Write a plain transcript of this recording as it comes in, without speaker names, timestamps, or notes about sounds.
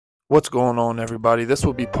What's going on, everybody? This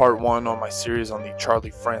will be part 1 on my series on the Charlie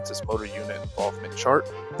Francis motor unit involvement chart.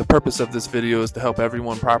 The purpose of this video is to help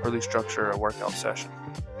everyone properly structure a workout session.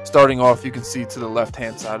 Starting off, you can see to the left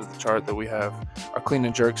hand side of the chart that we have our clean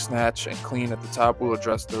and jerk, snatch, and clean at the top. We'll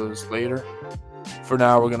address those later. For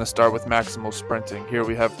now, we're going to start with maximal sprinting. Here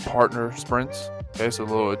we have partner sprints. Okay, so a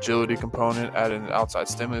little agility component, adding an outside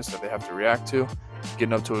stimulus that they have to react to.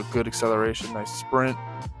 Getting up to a good acceleration, nice sprint.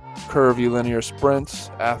 Curvy linear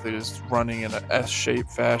sprints, athlete is running in an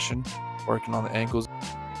S-shaped fashion, working on the ankles.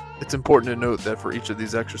 It's important to note that for each of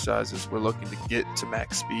these exercises, we're looking to get to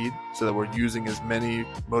max speed so that we're using as many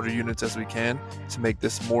motor units as we can to make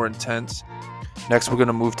this more intense. Next, we're going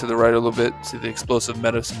to move to the right a little bit to the explosive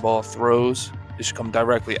medicine ball throws. This should come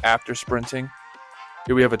directly after sprinting.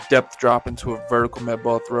 Here we have a depth drop into a vertical med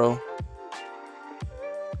ball throw.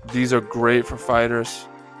 These are great for fighters.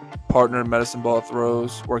 Partner medicine ball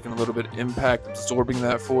throws, working a little bit of impact, absorbing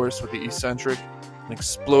that force with the eccentric, and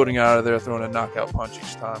exploding out of there, throwing a knockout punch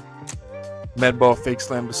each time. Med ball fake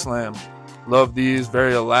slam to slam. Love these,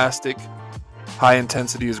 very elastic. High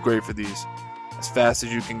intensity is great for these. As fast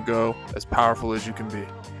as you can go, as powerful as you can be.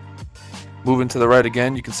 Moving to the right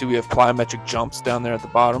again, you can see we have plyometric jumps down there at the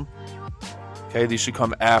bottom. Okay, these should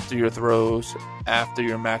come after your throws, after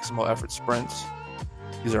your maximal effort sprints.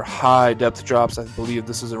 These are high depth drops. I believe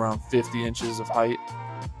this is around 50 inches of height.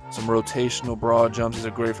 Some rotational broad jumps. These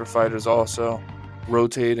are great for fighters also.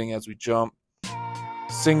 Rotating as we jump.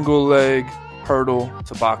 Single leg hurdle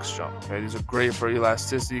to box jump. Okay, these are great for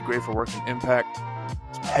elasticity, great for working impact.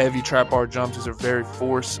 Some heavy trap bar jumps. These are very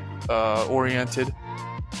force oriented.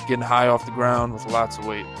 Getting high off the ground with lots of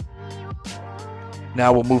weight.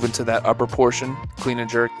 Now we'll move into that upper portion. Clean and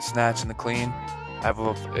jerk, the snatch, and the clean. I have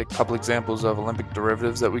a couple examples of Olympic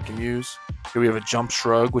derivatives that we can use. Here we have a jump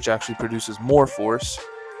shrug, which actually produces more force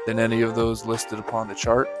than any of those listed upon the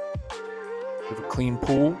chart. We have a clean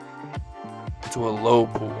pull into a low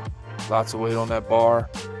pull. Lots of weight on that bar,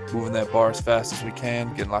 moving that bar as fast as we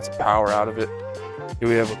can, getting lots of power out of it. Here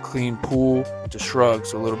we have a clean pull into shrug,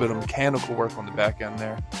 so a little bit of mechanical work on the back end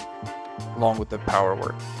there, along with the power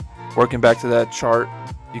work. Working back to that chart,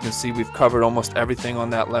 you can see we've covered almost everything on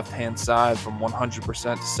that left-hand side, from 100%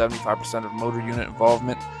 to 75% of motor unit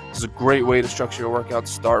involvement. This is a great way to structure your workout.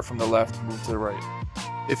 Start from the left and move to the right.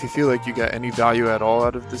 If you feel like you got any value at all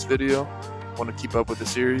out of this video, want to keep up with the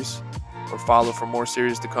series, or follow for more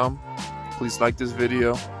series to come, please like this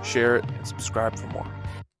video, share it, and subscribe for more.